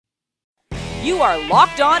You are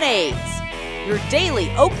Locked On A's, your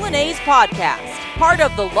daily Oakland A's podcast, part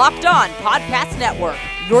of the Locked On Podcast Network,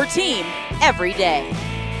 your team every day.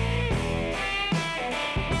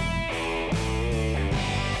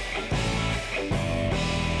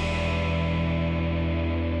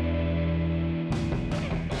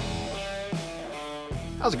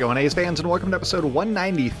 How's it going, A's fans, and welcome to episode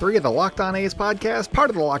 193 of the Locked On A's podcast,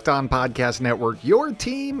 part of the Locked On Podcast Network, your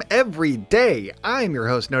team every day. I'm your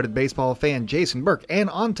host, noted baseball fan Jason Burke,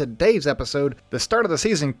 and on today's episode, the start of the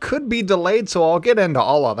season could be delayed, so I'll get into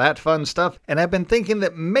all of that fun stuff, and I've been thinking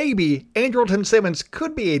that maybe Andrelton Simmons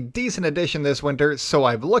could be a decent addition this winter, so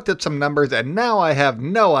I've looked at some numbers, and now I have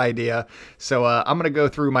no idea, so I'm going to go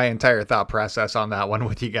through my entire thought process on that one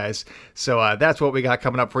with you guys. So that's what we got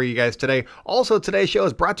coming up for you guys today. Also, today's show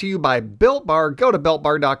is brought to you by Built Bar. Go to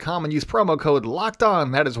BuiltBar.com and use promo code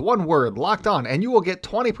LOCKEDON. That is one word, Locked On, and you will get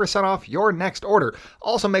 20% off your next order.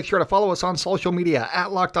 Also, make sure to follow us on social media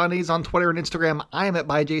at Locked On A's on Twitter and Instagram. I am at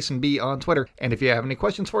ByJasonB on Twitter. And if you have any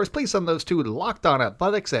questions for us, please send those to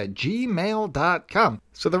LockedOnAthletics@gmail.com.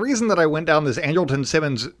 So the reason that I went down this Andrelton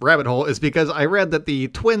Simmons rabbit hole is because I read that the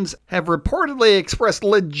Twins have reportedly expressed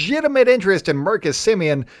legitimate interest in Marcus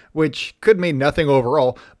Semien, which could mean nothing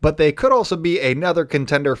overall, but they could also be another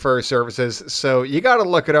contender for our services. So you got to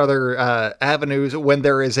look at other avenues when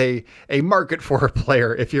there is a market for a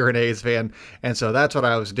player if you're an A's fan. And so that's what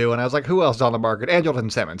I was doing. I was like, who else is on the market?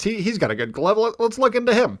 Andrelton Simmons. He's got a good glove. Let's look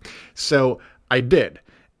into him. So I did.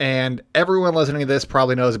 And everyone listening to this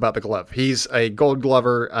probably knows about the glove. He's a Gold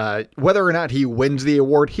Glover. Whether or not he wins the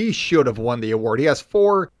award, he should have won the award. He has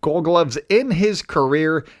 4 Gold Gloves in his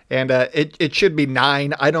career, and it should be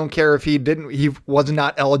 9. I don't care if he was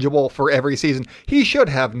not eligible for every season. He should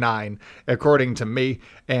have 9, according to me,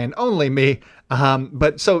 and only me.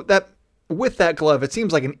 But so that. With that glove, it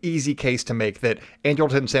seems like an easy case to make that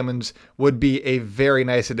Andrelton Simmons would be a very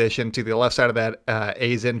nice addition to the left side of that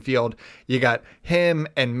A's infield. You got him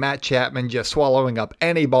and Matt Chapman just swallowing up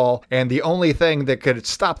any ball, and the only thing that could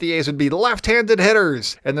stop the A's would be left-handed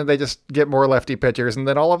hitters, and then they just get more lefty pitchers, and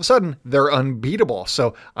then all of a sudden, they're unbeatable.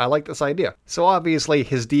 So I like this idea. So obviously,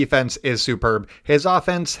 his defense is superb. His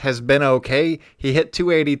offense has been okay. He hit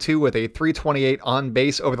 .282 with a .328 on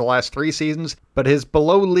base over the last 3 seasons, but his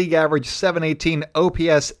below-league average .718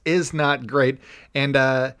 OPS is not great, and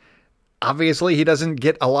obviously he doesn't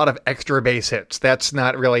get a lot of extra base hits. That's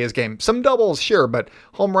not really his game. Some doubles, sure, but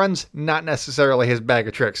home runs, not necessarily his bag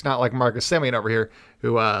of tricks. Not like Marcus Semien over here,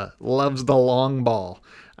 who loves the long ball.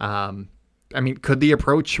 Could the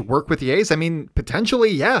approach work with the A's?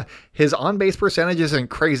 Potentially, yeah. His on-base percentage isn't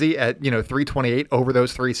crazy at, .328 over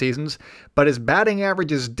those 3 seasons, but his batting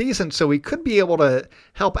average is decent, so he could be able to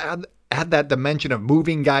help add that dimension of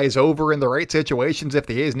moving guys over in the right situations if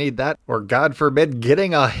the A's need that, or God forbid,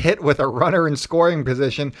 getting a hit with a runner in scoring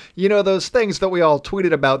position. Those things that we all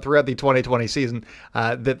tweeted about throughout the 2020 season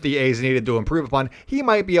that the A's needed to improve upon. He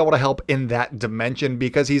might be able to help in that dimension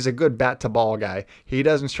because he's a good bat-to-ball guy. He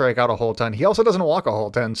doesn't strike out a whole ton. He also doesn't walk a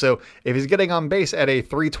whole ton, so if he's getting on base at a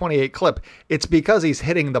 .328 clip, it's because he's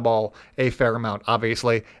hitting the ball a fair amount.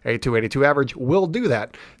 Obviously, a .282 average will do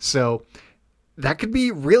that. So that could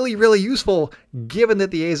be really, really useful given that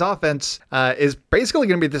the A's offense is basically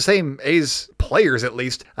going to be the same A's players, at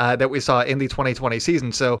least, that we saw in the 2020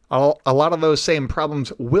 season. So a lot of those same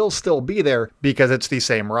problems will still be there because it's the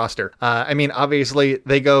same roster. Obviously,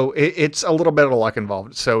 it's a little bit of luck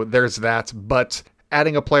involved. So there's that. But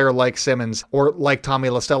adding a player like Simmons or like Tommy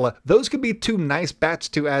La Stella, those could be 2 nice bats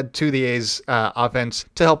to add to the A's offense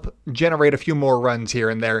to help generate a few more runs here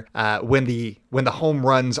and there when the home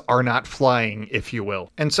runs are not flying, if you will.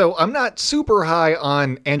 And so I'm not super high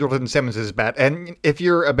on Andrelton Simmons' bat, and if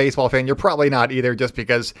you're a baseball fan, you're probably not either, just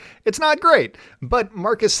because it's not great. But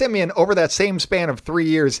Marcus Semien, over that same span of 3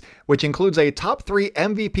 years, which includes a top 3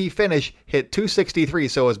 MVP finish, hit .263,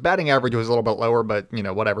 so his batting average was a little bit lower, but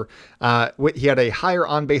whatever. He had a higher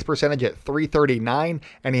on-base percentage at .339,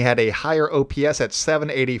 and he had a higher OPS at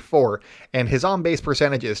 .784, and his on-base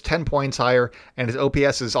percentage is 10 points higher, and his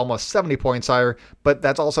OPS is almost 70 points higher, but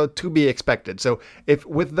that's also to be expected. So if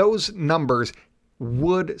with those numbers,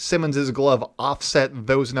 would Simmons' glove offset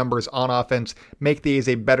those numbers on offense, make the A's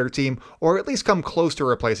a better team, or at least come close to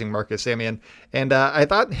replacing Marcus Semien? And I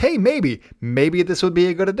thought, hey, maybe this would be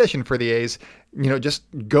a good addition for the A's. Just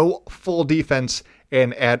go full defense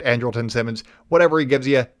and add Andrelton Simmons. Whatever he gives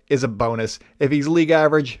you is a bonus. If he's league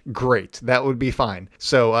average, great. That would be fine.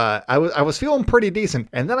 So I was feeling pretty decent.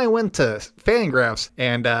 And then I went to Fangraphs,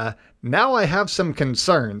 and now I have some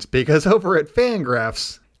concerns because over at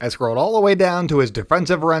Fangraphs, I scrolled all the way down to his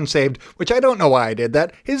defensive runs saved, which I don't know why I did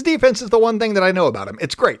that. His defense is the one thing that I know about him.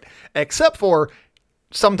 It's great, except for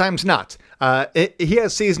sometimes not. He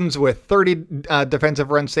has seasons with 30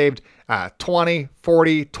 defensive runs saved, 20,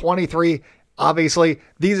 40, 23. Obviously,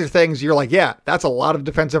 these are things you're like, yeah, that's a lot of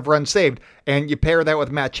defensive runs saved. And you pair that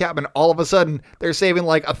with Matt Chapman, all of a sudden, they're saving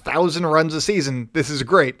like 1,000 runs a season. This is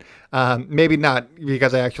great. Maybe not,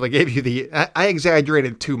 because I actually gave you I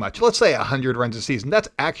exaggerated too much. Let's say 100 runs a season. That's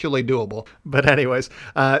actually doable. But anyways,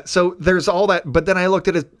 so there's all that. But then I looked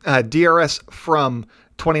at his DRS from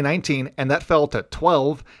 2019, and that fell to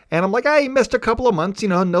 12. And I'm like, he missed a couple of months,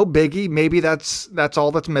 no biggie. Maybe that's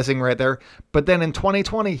all that's missing right there. But then in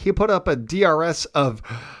 2020, he put up a DRS of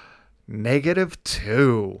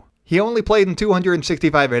 -2. He only played in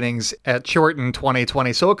 265 innings at short in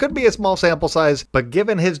 2020, so it could be a small sample size, but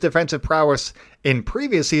given his defensive prowess in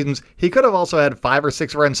previous seasons, he could have also had 5 or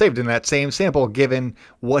 6 runs saved in that same sample, given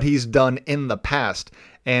what he's done in the past.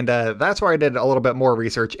 And that's where I did a little bit more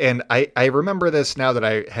research, and I remember this now that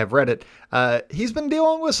I have read it. He's been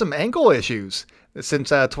dealing with some ankle issues since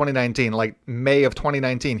 2019, like May of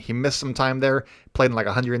 2019. He missed some time there, played in like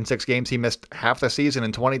 106 games. He missed half the season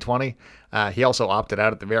in 2020. He also opted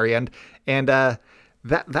out at the very end. And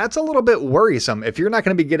that's a little bit worrisome. If you're not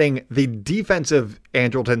going to be getting the defensive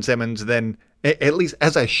Andrelton Simmons, then at least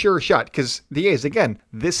as a sure shot, because the A's, again,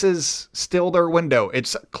 this is still their window.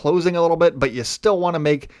 It's closing a little bit, but you still want to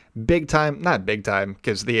make not big time,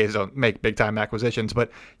 because the A's don't make big time acquisitions,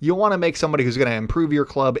 but you want to make somebody who's going to improve your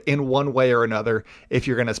club in one way or another if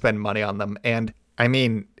you're going to spend money on them. And I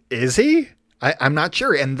mean, is he? I'm not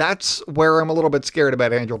sure. And that's where I'm a little bit scared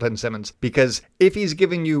about Andrelton Simmons, because if he's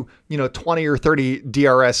giving you, 20 or 30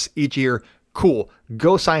 DRS each year, cool.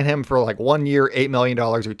 Go sign him for like 1 year, $8 million,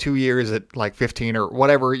 or 2 years at like 15 or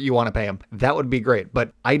whatever you want to pay him. That would be great.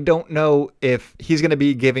 But I don't know if he's going to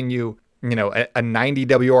be giving you, a 90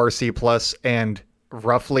 WRC plus and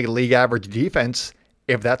roughly league average defense,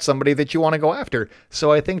 if that's somebody that you want to go after.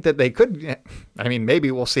 So I think that they could,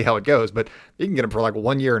 maybe we'll see how it goes, but you can get him for like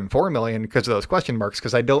 1 year and $4 million because of those question marks,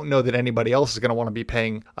 because I don't know that anybody else is going to want to be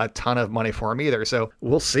paying a ton of money for him either. So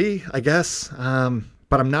we'll see, I guess.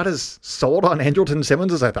 But I'm not as sold on Andrelton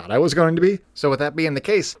Simmons as I thought I was going to be. So with that being the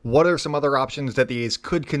case, what are some other options that the A's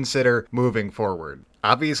could consider moving forward?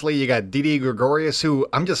 Obviously, you got Didi Gregorius, who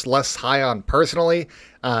I'm just less high on personally.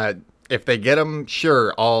 If they get him,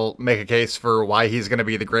 sure, I'll make a case for why he's going to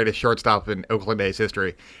be the greatest shortstop in Oakland A's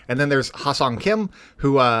history. And then there's Ha-Seong Kim,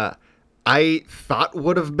 who I thought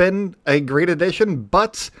would have been a great addition,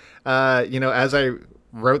 but, as I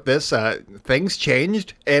wrote this, things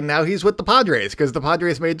changed, and now he's with the Padres, because the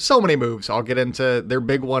Padres made so many moves. I'll get into their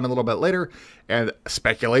big one a little bit later, and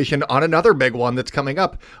speculation on another big one that's coming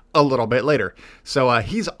up a little bit later. So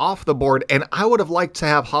he's off the board, and I would have liked to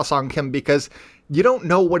have Ha-Seong Kim, because you don't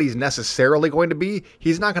know what he's necessarily going to be.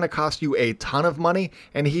 He's not going to cost you a ton of money,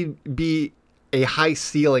 and he'd be a high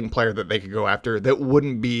ceiling player that they could go after that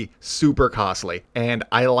wouldn't be super costly. And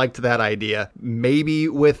I liked that idea. Maybe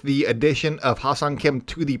with the addition of Ha-Seong Kim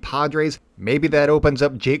to the Padres, maybe that opens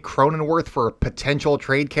up Jake Cronenworth for a potential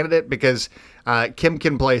trade candidate, because Kim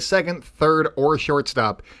can play second, third, or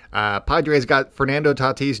shortstop. Padres got Fernando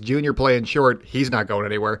Tatis Jr. playing short. He's not going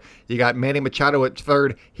anywhere. You got Manny Machado at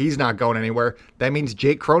third. He's not going anywhere. That means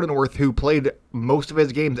Jake Cronenworth, who played most of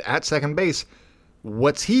his games at second base,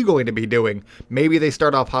 what's he going to be doing? Maybe they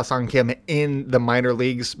start off Ha-Seong Kim in the minor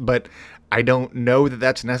leagues, but I don't know that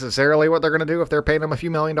that's necessarily what they're going to do if they're paying him a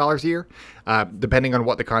few $1 million a year, depending on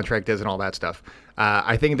what the contract is and all that stuff.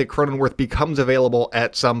 I think that Cronenworth becomes available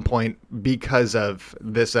at some point because of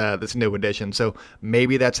this new addition. So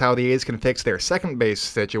maybe that's how the A's can fix their second base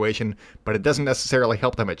situation, but it doesn't necessarily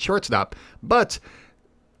help them at shortstop. But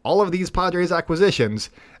all of these Padres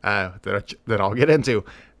acquisitions that I'll get into,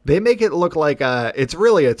 they make it look like it's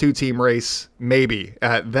really a two-team race, maybe.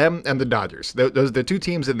 Them and the Dodgers. Those are the two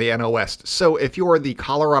teams in the NL West. So if you're the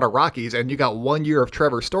Colorado Rockies and you got 1 year of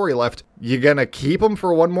Trevor Story left, you gonna keep him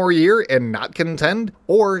for one more year and not contend?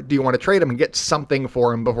 Or do you want to trade him and get something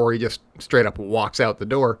for him before he just straight up walks out the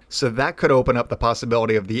door? So that could open up the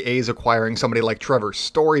possibility of the A's acquiring somebody like Trevor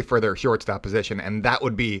Story for their shortstop position, and that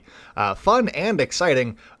would be fun and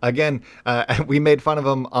exciting. Again, we made fun of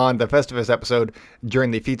him on the Festivus episode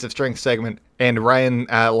during the Feats of Strength segment, and Ryan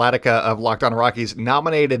Latica of Locked On Rockies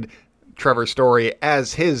nominated Trevor Story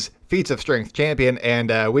as his feats of strength champion,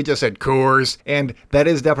 and we just said Coors, and that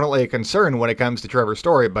is definitely a concern when it comes to Trevor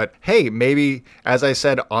Story. But hey, maybe, as I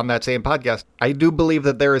said on that same podcast, I do believe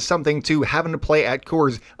that there is something to having to play at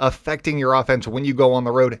Coors affecting your offense when you go on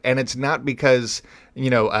the road, and it's not because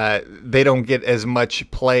they don't get as much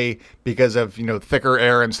play because of, thicker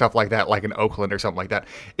air and stuff like that, like in Oakland or something like that.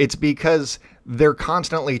 It's because they're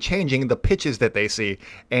constantly changing the pitches that they see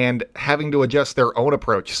and having to adjust their own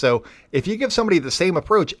approach. So if you give somebody the same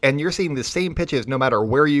approach and you're seeing the same pitches no matter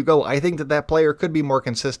where you go, I think that player could be more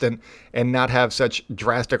consistent and not have such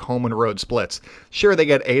drastic home and road splits. Sure, they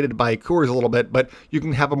get aided by Coors a little bit, but you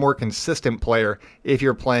can have a more consistent player if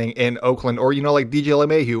you're playing in Oakland, or, like DJ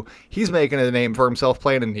LeMahieu. He's making a name for himself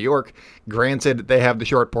playing in New York. Granted, they have the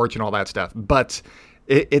short porch and all that stuff, but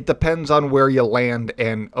it depends on where you land,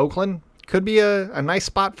 and Oakland could be a nice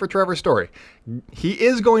spot for Trevor Story. He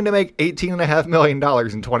is going to make $18.5 million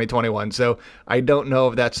in 2021, so I don't know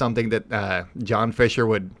if that's something that John Fisher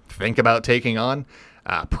would think about taking on.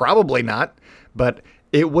 Probably not, but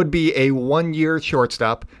it would be a one-year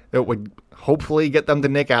shortstop that would hopefully get them to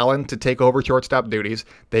Nick Allen to take over shortstop duties.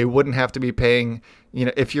 They wouldn't have to be paying,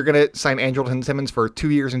 if you're going to sign Andrelton Simmons for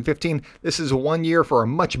 2 years and 15, this is 1 year for a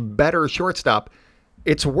much better shortstop.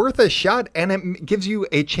 It's worth a shot, and it gives you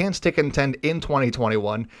a chance to contend in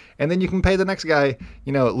 2021, and then you can pay the next guy,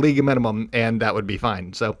 league minimum, and that would be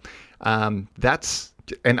fine. So that's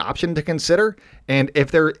an option to consider. And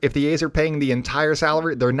if the A's are paying the entire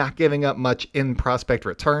salary, they're not giving up much in prospect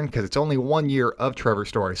return because it's only 1 year of Trevor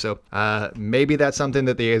Story. So maybe that's something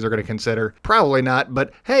that the A's are going to consider. Probably not,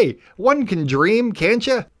 but hey, one can dream, can't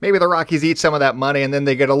you? Maybe the Rockies eat some of that money and then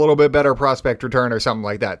they get a little bit better prospect return or something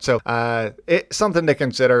like that. So it's something to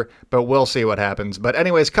consider, but we'll see what happens. But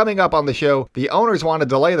anyways, coming up on the show, the owners want to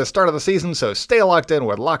delay the start of the season, so stay locked in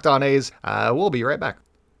with Locked On A's. We'll be right back.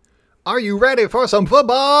 Are you ready for some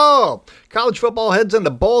football? College football heads into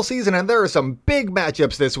bowl season, and there are some big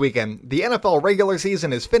matchups this weekend. The NFL regular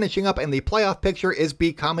season is finishing up, and the playoff picture is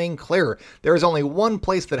becoming clearer. There is only one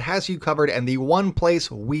place that has you covered, and the one place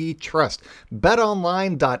we trust: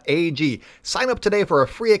 betonline.ag. Sign up today for a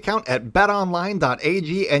free account at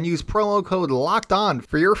betonline.ag and use promo code LOCKEDON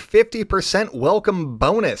for your 50% welcome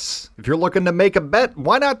bonus. If you're looking to make a bet,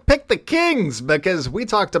 why not pick the Kings? Because we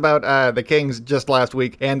talked about the Kings just last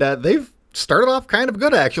week, and they've started off kind of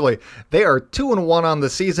good, actually. They are 2-1 on the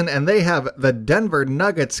season, and they have the Denver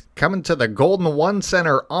Nuggets coming to the Golden One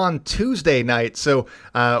Center on Tuesday night. So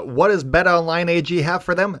what does BetOnline AG have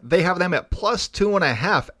for them? They have them at plus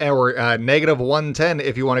 2.5, or negative 110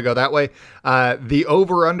 if you want to go that way. The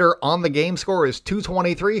over-under on the game score is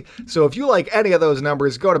 223. So if you like any of those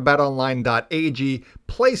numbers, go to betonline.ag,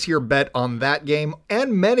 place your bet on that game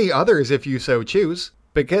and many others if you so choose,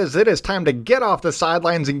 because it is time to get off the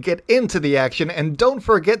sidelines and get into the action. And don't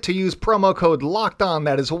forget to use promo code LOCKEDON,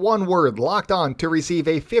 that is one word, Locked On, to receive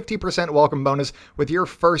a 50% welcome bonus with your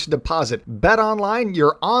first deposit. BetOnline,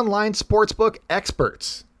 your online sportsbook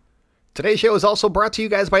experts. Today's show is also brought to you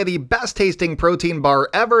guys by the best tasting protein bar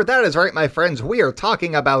ever. That is right, my friends. We are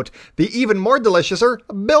talking about the even more deliciouser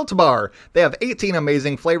Built Bar. They have 18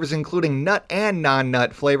 amazing flavors, including nut and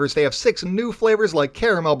non-nut flavors. They have 6 new flavors like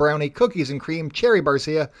caramel brownie, cookies and cream, cherry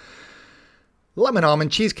barcia, lemon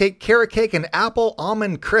almond cheesecake, carrot cake, and apple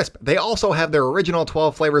almond crisp. They also have their original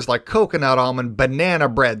 12 flavors like coconut almond, banana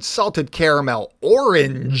bread, salted caramel,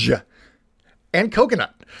 orange, and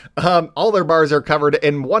coconut. All their bars are covered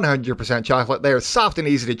in 100% chocolate. They are soft and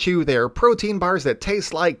easy to chew. They are protein bars that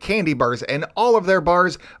taste like candy bars, and all of their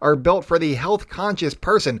bars are built for the health-conscious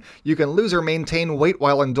person. You can lose or maintain weight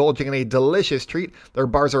while indulging in a delicious treat. Their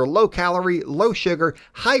bars are low-calorie, low-sugar,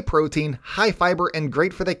 high-protein, high-fiber, and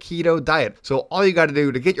great for the keto diet. So all you got to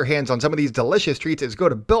do to get your hands on some of these delicious treats is go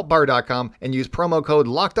to BuiltBar.com and use promo code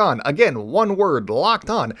LOCKEDON. Again, one word, Locked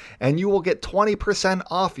On, and you will get 20%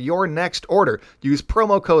 off your next order. Use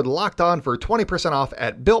promo code Locked On for 20% off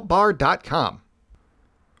at BuiltBar.com.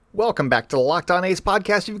 Welcome back to the Locked On A's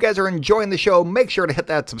podcast. If you guys are enjoying the show, make sure to hit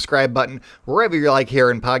that subscribe button wherever you like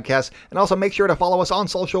hearing podcasts. And also make sure to follow us on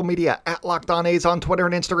social media at Locked On A's on Twitter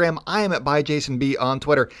and Instagram. I am at ByJasonB on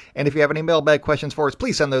Twitter. And if you have any mailbag questions for us,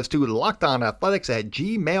 please send those to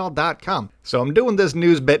LockedOnAthletics@gmail.com. So I'm doing this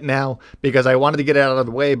news bit now because I wanted to get it out of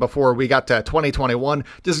the way before we got to 2021.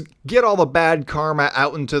 Just get all the bad karma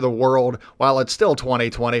out into the world while it's still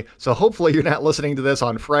 2020. So hopefully you're not listening to this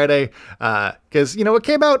on Friday. because, it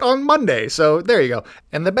came out on Monday, so there you go.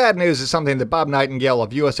 And the bad news is something that Bob Nightingale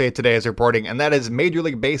of USA Today is reporting, and that is Major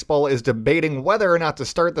League Baseball is debating whether or not to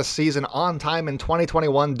start the season on time in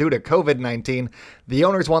 2021 due to COVID-19. The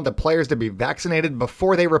owners want the players to be vaccinated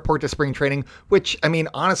before they report to spring training, which,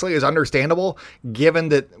 honestly is understandable, given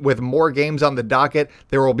that with more games on the docket,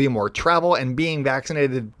 there will be more travel, and being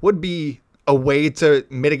vaccinated would be a way to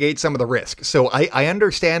mitigate some of the risk. So I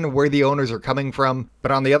understand where the owners are coming from,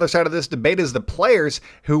 but on the other side of this debate is the players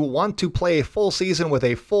who want to play a full season with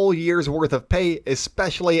a full year's worth of pay,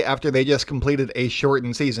 especially after they just completed a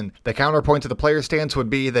shortened season. The counterpoint to the players' stance would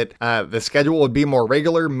be that the schedule would be more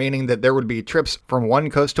regular, meaning that there would be trips from one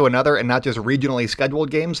coast to another and not just regionally scheduled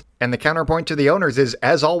games. And the counterpoint to the owners is,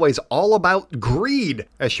 as always, all about greed.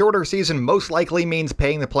 A shorter season most likely means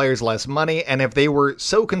paying the players less money, and if they were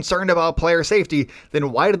so concerned about player safety,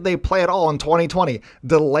 then why did they play at all in 2020?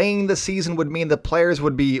 Delaying the season would mean the players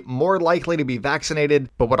would be more likely to be vaccinated,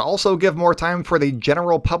 but would also give more time for the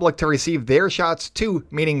general public to receive their shots too,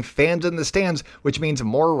 meaning fans in the stands, which means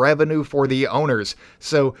more revenue for the owners.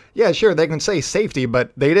 So yeah, sure, they can say safety,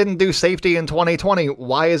 but they didn't do safety in 2020.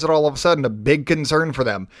 Why is it all of a sudden a big concern for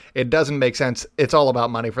them? It doesn't make sense. It's all about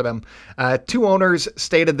money for them. Two owners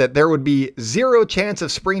stated that there would be zero chance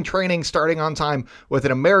of spring training starting on time, with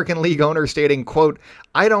an American League owner stating, quote,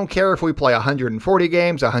 "I don't care if we play 140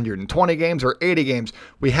 games, 120 games, or 80 games.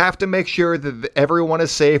 We have to make sure that everyone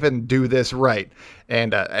is safe and do this right."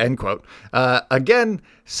 And end quote. Again,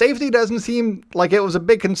 safety doesn't seem like it was a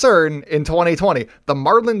big concern in 2020. The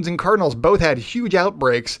Marlins and Cardinals both had huge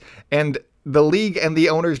outbreaks, and the league and the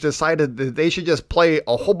owners decided that they should just play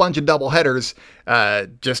a whole bunch of doubleheaders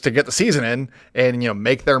just to get the season in and,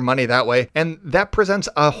 make their money that way. And that presents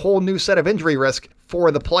a whole new set of injury risk for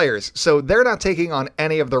the players. So they're not taking on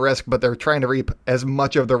any of the risk, but they're trying to reap as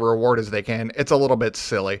much of the reward as they can. It's a little bit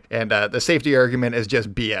silly. And the safety argument is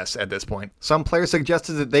just BS at this point. Some players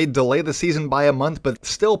suggested that they delay the season by a month, but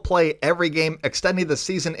still play every game, extending the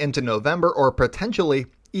season into November or potentially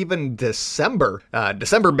even December.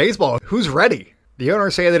 December baseball, who's ready? The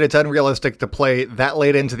owners say that it's unrealistic to play that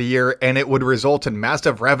late into the year, and it would result in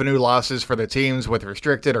massive revenue losses for the teams with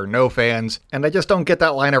restricted or no fans, and I just don't get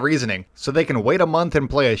that line of reasoning. So they can wait a month and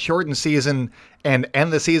play a shortened season and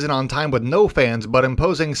end the season on time with no fans, but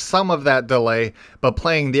imposing some of that delay, but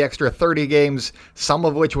playing the extra 30 games, some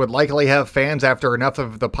of which would likely have fans after enough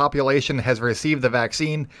of the population has received the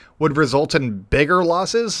vaccine, would result in bigger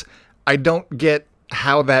losses? I don't get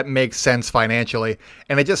how that makes sense financially,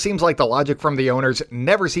 and it just seems like the logic from the owners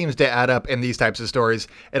never seems to add up in these types of stories.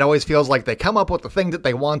 It always feels like they come up with the thing that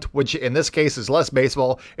they want, which in this case is less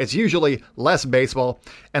baseball. It's usually less baseball,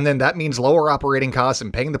 and then that means lower operating costs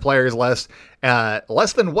and paying the players less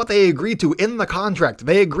than what they agreed to in the contract.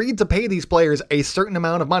 They agreed to pay these players a certain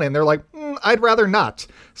amount of money, and they're like, I'd rather not.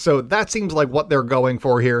 So that seems like what they're going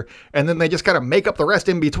for here, and then they just kind of make up the rest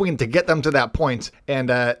in between to get them to that point, and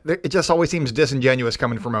it just always seems disingenuous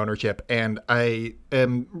coming from ownership, and I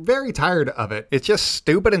am very tired of it. It's just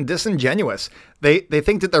stupid and disingenuous. They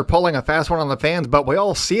think that they're pulling a fast one on the fans, but we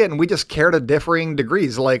all see it, and we just care to differing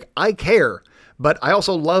degrees. Like, I care, but I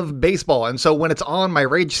also love baseball, and so when it's on, my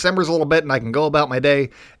rage simmers a little bit, and I can go about my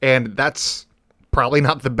day, and that's probably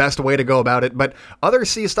not the best way to go about it, but others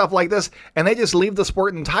see stuff like this and they just leave the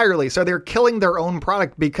sport entirely. So they're killing their own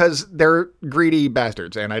product because they're greedy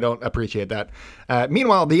bastards, and I don't appreciate that.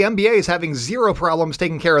 Meanwhile, the NBA is having zero problems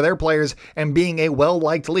taking care of their players and being a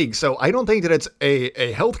well-liked league. So I don't think that it's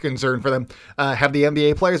a health concern for them. Have the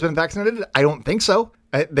NBA players been vaccinated? I don't think so.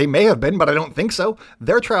 They may have been, but I don't think so.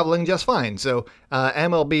 They're traveling just fine. So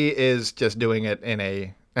MLB is just doing it in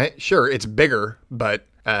a... Sure, it's bigger, but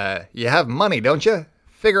you have money, don't you?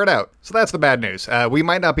 Figure it out. So that's the bad news. We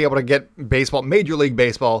might not be able to get baseball, Major League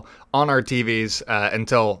Baseball, on our TVs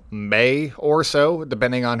until May or so,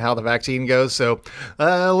 depending on how the vaccine goes. So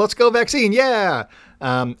let's go vaccine, yeah!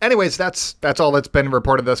 Anyways, that's all that's been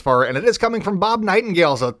reported thus far, and it is coming from Bob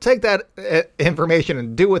Nightingale, so take that information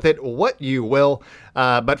and do with it what you will.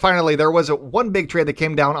 But finally, there was one big trade that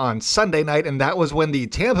came down on Sunday night, and that was when the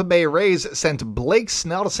Tampa Bay Rays sent Blake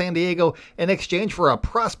Snell to San Diego in exchange for a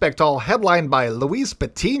prospect haul headlined by Luis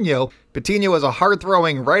Patino. Patino is a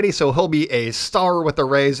hard-throwing righty, so he'll be a star with the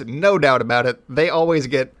Rays, no doubt about it. They always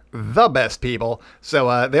get the best people.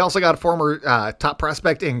 So they also got former top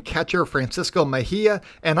prospect and catcher Francisco Mejia,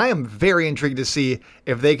 and I am very intrigued to see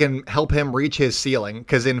if they can help him reach his ceiling,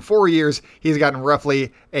 because in 4 years, he's gotten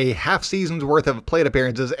roughly a half season's worth of plate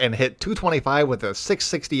appearances and hit .225 with a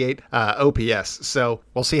 .668 OPS. So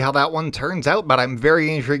we'll see how that one turns out, but I'm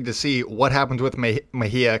very intrigued to see what happens with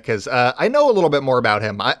Mejia, because I know a little bit more about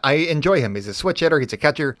him. I enjoy him. He's a switch hitter. He's a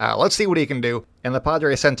catcher. Let's see what he can do. And the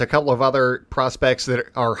Padres sent a couple of other prospects that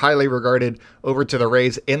are highly regarded over to the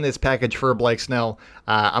Rays in this package for Blake Snell.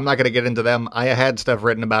 I'm not going to get into them. I had stuff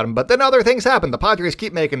written about him, but then other things happened. The Padres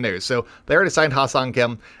keep making news. So they already signed Ha-Seong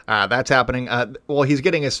Kim. That's happening. Well, he's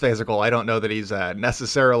getting his physical. I don't know that he's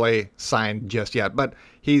necessarily signed just yet, but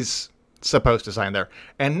he's supposed to sign there.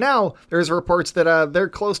 And now there's reports that they're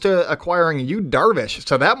close to acquiring Yu Darvish,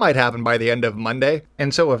 so that might happen by the end of Monday.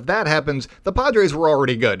 And so if that happens, the Padres were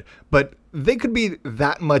already good, but they could be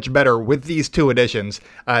that much better with these two additions.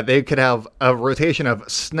 They could have a rotation of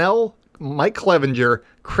Snell, Mike Clevinger,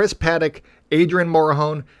 Chris Paddock, Adrian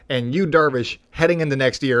Morejon, and Yu Darvish heading into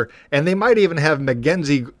next year. And they might even have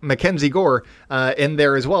Mackenzie Gore in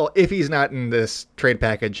there as well, if he's not in this trade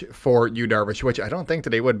package for Yu Darvish, which I don't think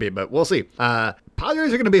that he would be, but we'll see.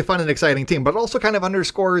 Padres are going to be a fun and exciting team, but it also kind of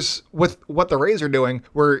underscores with what the Rays are doing,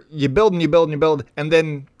 where you build and you build and you build, and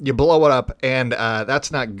then you blow it up, and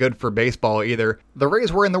that's not good for baseball either. The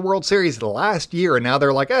Rays were in the World Series last year, and now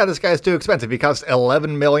they're like, this guy's too expensive. He costs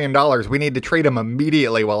 $11 million. We need to trade him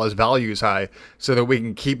immediately while his value's high so that we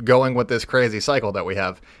can keep going with this crazy cycle that we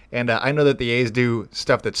have. And I know that the A's do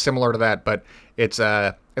stuff that's similar to that, but it's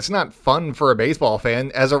not fun for a baseball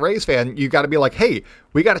fan. As a Rays fan, you got to be like, hey,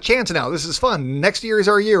 we got a chance now. This is fun. Next year is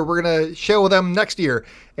our year. We're going to show them next year.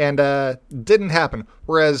 And didn't happen.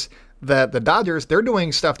 Whereas the Dodgers, they're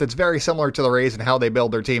doing stuff that's very similar to the Rays and how they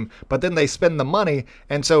build their team, but then they spend the money.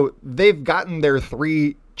 And so they've gotten their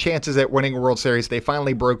 3 chances at winning World Series. They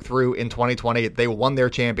finally broke through in 2020. They won their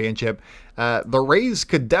championship. The Rays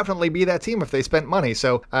could definitely be that team if they spent money.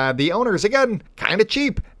 So the owners, again, kind of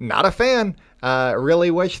cheap. Not a fan. Really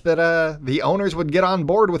wish that the owners would get on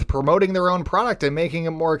board with promoting their own product and making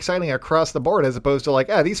it more exciting across the board, as opposed to like,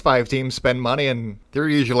 these 5 teams spend money and they're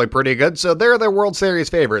usually pretty good, so they're the World Series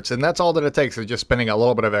favorites, and that's all that it takes is just spending a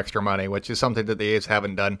little bit of extra money, which is something that the A's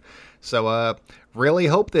haven't done. So really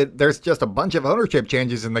hope that there's just a bunch of ownership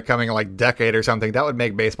changes in the coming decade or something. That would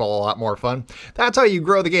make baseball a lot more fun. That's how you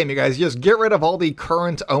grow the game, you guys. Just get rid of all the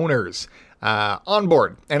current owners on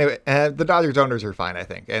board. Anyway, the Dodgers owners are fine, I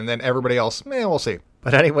think. And then everybody else, we'll see.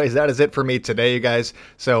 But anyways, that is it for me today, you guys.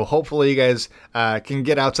 So hopefully you guys can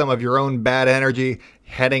get out some of your own bad energy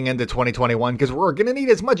heading into 2021, because we're going to need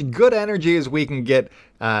as much good energy as we can get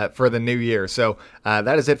for the new year. So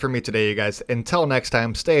that is it for me today, you guys. Until next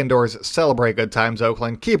time, stay indoors, celebrate good times,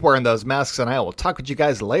 Oakland. Keep wearing those masks, and I will talk with you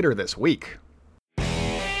guys later this week.